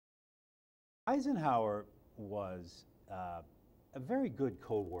Eisenhower was a very good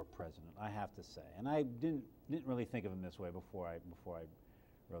Cold War president, I have to say, and I didn't really think of him this way before I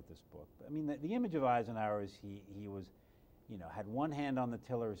wrote this book. But, I mean, the image of Eisenhower is he was, had one hand on the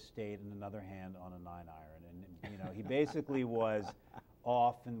tiller of state and another hand on a 9-iron, and he basically was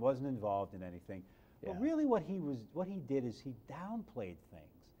off and wasn't involved in anything. Yeah. But really, what he did is he downplayed things.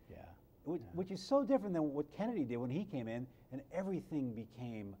 Yeah. Which is so different than what Kennedy did when he came in, and everything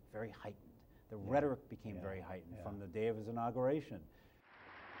became very heightened. The rhetoric became very heightened from the day of his inauguration.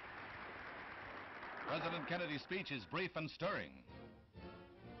 President Kennedy's speech is brief and stirring.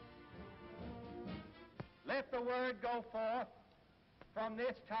 Let the word go forth from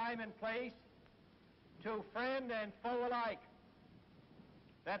this time and place to friend and foe alike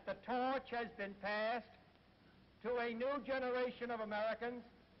that the torch has been passed to a new generation of Americans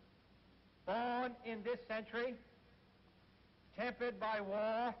born in this century, tempered by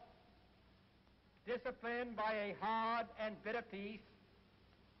war, disciplined by a hard and bitter peace,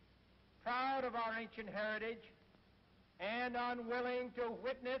 proud of our ancient heritage, and unwilling to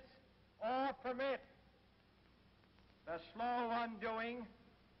witness or permit the slow undoing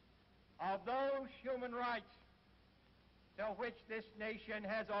of those human rights to which this nation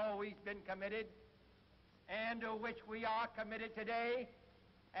has always been committed and to which we are committed today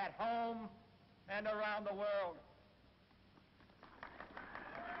at home and around the world.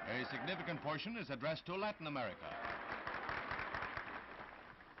 A significant portion is addressed to Latin America.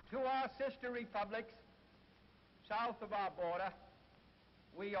 To our sister republics south of our border,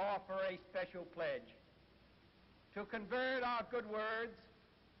 we offer a special pledge to convert our good words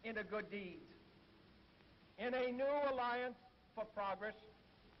into good deeds, in a new alliance for progress,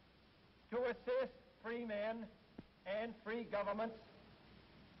 to assist free men and free governments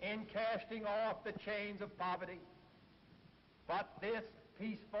in casting off the chains of poverty. But this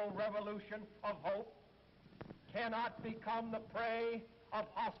peaceful revolution of hope cannot become the prey of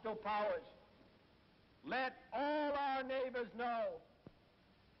hostile powers. Let all our neighbors know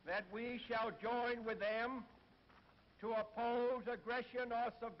that we shall join with them to oppose aggression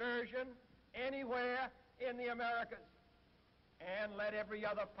or subversion anywhere in the Americas. And let every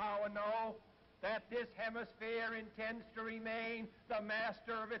other power know that this hemisphere intends to remain the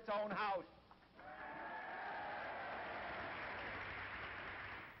master of its own house.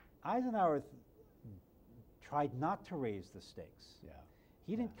 Eisenhower tried not to raise the stakes. Yeah.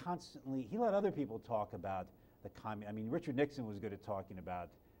 He didn't constantly, he let other people talk about the I mean, Richard Nixon was good at talking about,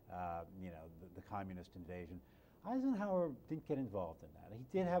 the communist invasion. Eisenhower didn't get involved in that.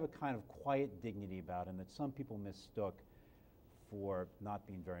 He did have a kind of quiet dignity about him that some people mistook for not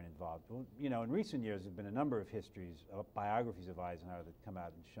being very involved. Well, in recent years, there have been a number of histories, biographies of Eisenhower that come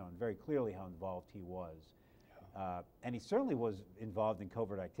out and shown very clearly how involved he was. And he certainly was involved in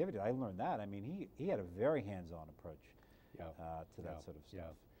covert activity. I learned that. I mean, he had a very hands-on approach to that sort of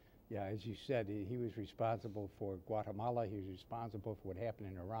stuff. Yeah, as you said, he was responsible for Guatemala. He was responsible for what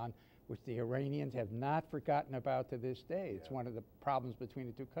happened in Iran, which the Iranians have not forgotten about to this day. It's one of the problems between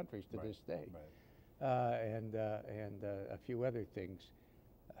the two countries to this day. And a few other things.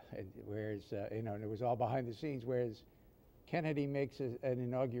 Whereas, and it was all behind the scenes, whereas Kennedy makes an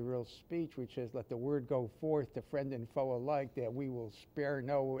inaugural speech which says, let the word go forth to friend and foe alike that we will spare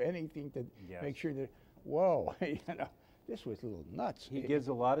anything to make sure that, whoa, this was a little nuts. He gives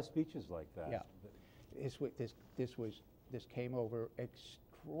a lot of speeches like that. Yeah. This came over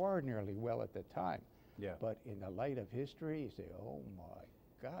extraordinarily well at the time. Yeah. But in the light of history, you say, oh my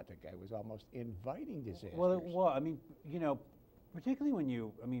God, the guy was almost inviting disasters. Well, I mean, particularly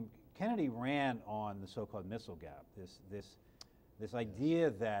when Kennedy ran on the so-called missile gap, this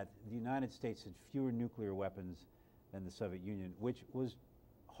idea that the United States had fewer nuclear weapons than the Soviet Union, which was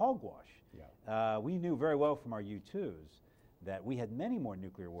hogwash. Yeah. We knew very well from our U-2s that we had many more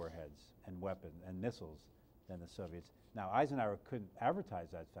nuclear warheads and weapons and missiles than the Soviets. Now, Eisenhower couldn't advertise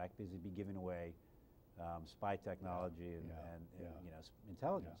that fact because he'd be giving away spy technology and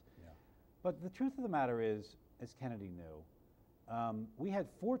intelligence. Yeah. But the truth of the matter is, as Kennedy knew, we had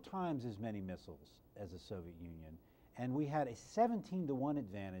 4 times as many missiles as the Soviet Union, and we had a 17-to-1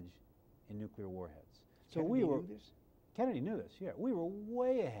 advantage in nuclear warheads. So Kennedy knew this? Kennedy knew this, yeah. We were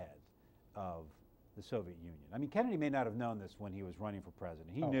way ahead of the Soviet Union. I mean, Kennedy may not have known this when he was running for president.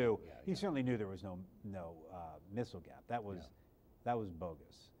 He knew, he certainly knew there was no missile gap. That was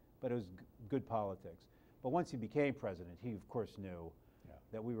bogus, but it was good politics. But once he became president, he of course knew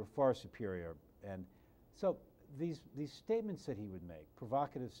that we were far superior. And so these statements that he would make,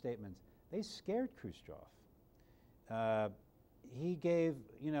 provocative statements, they scared Khrushchev. He gave,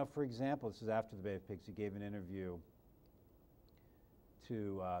 for example, this is after the Bay of Pigs, he gave an interview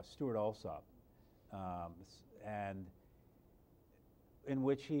to Stuart Alsop, and in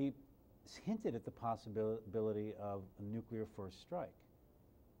which he hinted at the possibility of a nuclear first strike.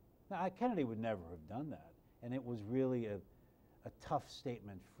 Now, Kennedy would never have done that, and it was really a tough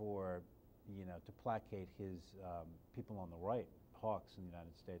statement for, to placate his people on the right, hawks in the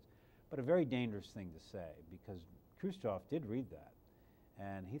United States, but a very dangerous thing to say, because Khrushchev did read that,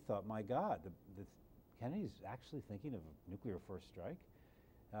 and he thought, my God, Kennedy's actually thinking of a nuclear first strike?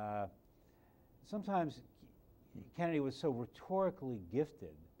 Sometimes Kennedy was so rhetorically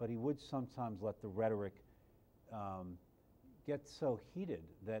gifted, but he would sometimes let the rhetoric get so heated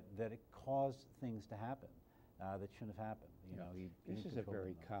that it caused things to happen that shouldn't have happened. This is a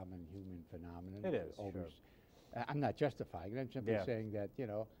very common human phenomenon. It is, sure. I'm not justifying it. I'm simply saying that,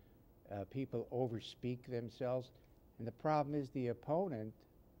 people overspeak themselves. And the problem is the opponent,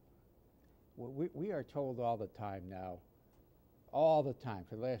 we are told all the time now, all the time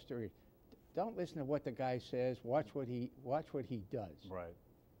for the last 30 years, don't listen to what the guy says, watch what he does. Right.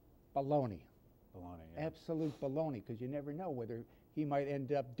 Baloney. Baloney, yeah. Absolute baloney, because you never know whether he might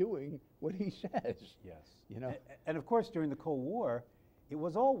end up doing what he says. Yes. And of course, during the Cold War, it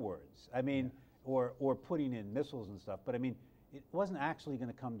was all words. I mean, or putting in missiles and stuff. But I mean, it wasn't actually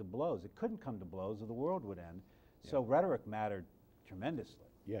going to come to blows. It couldn't come to blows, or the world would end. So rhetoric mattered tremendously.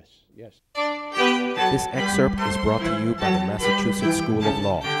 Yes, yes. This excerpt is brought to you by the Massachusetts School of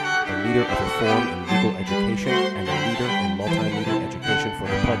Law, a leader of reform in legal education and a leader in multimedia education for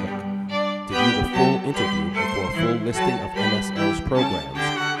the public. To view the full interview and for a full listing of MSL's programs,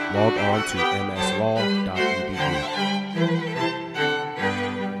 log on to mslaw.edu.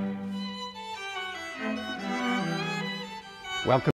 Welcome.